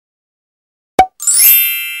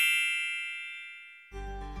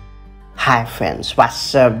Hi friends,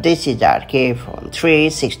 what's up? This is RK from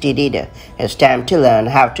 360 Reader. It's time to learn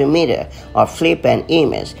how to mirror or flip an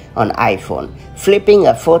image on iPhone. Flipping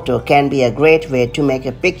a photo can be a great way to make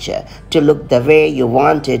a picture to look the way you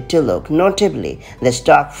want it to look. Notably, the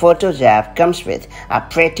stock Photos app comes with a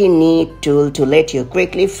pretty neat tool to let you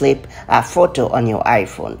quickly flip a photo on your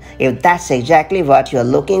iPhone. If that's exactly what you're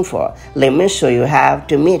looking for, let me show you how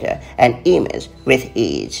to mirror an image with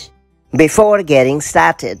ease. Before getting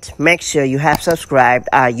started, make sure you have subscribed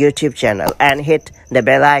our YouTube channel and hit the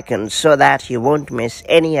bell icon so that you won't miss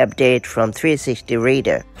any update from 360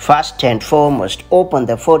 Reader. First and foremost, open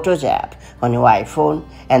the Photos app on your iPhone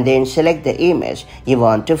and then select the image you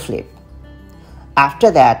want to flip.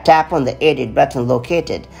 After that, tap on the Edit button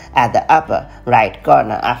located at the upper right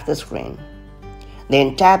corner of the screen.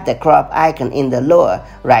 Then tap the crop icon in the lower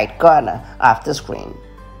right corner of the screen.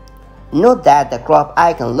 Note that the crop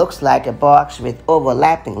icon looks like a box with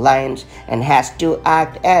overlapping lines and has two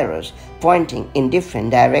arced arrows pointing in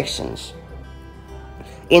different directions.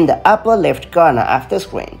 In the upper left corner of the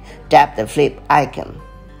screen, tap the flip icon.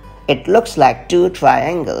 It looks like two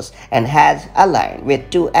triangles and has a line with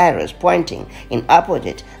two arrows pointing in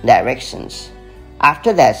opposite directions.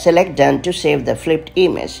 After that, select Done to save the flipped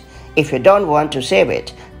image. If you don't want to save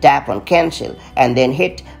it, tap on Cancel and then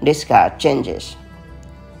hit Discard Changes.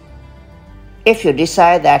 If you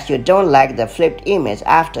decide that you don't like the flipped image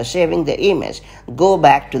after saving the image, go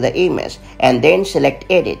back to the image and then select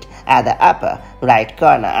Edit at the upper right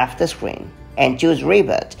corner of the screen and choose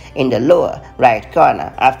Revert in the lower right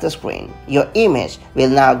corner of the screen. Your image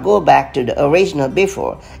will now go back to the original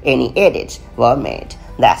before any edits were made.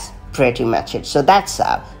 That's pretty much it. So that's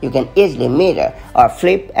how you can easily mirror or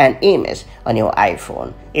flip an image on your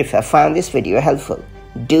iPhone. If you found this video helpful,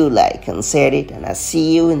 do like and share it, and I'll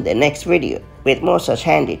see you in the next video with more such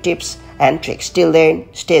handy tips and tricks. Till then,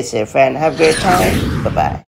 stay safe and have a great time. Bye-bye.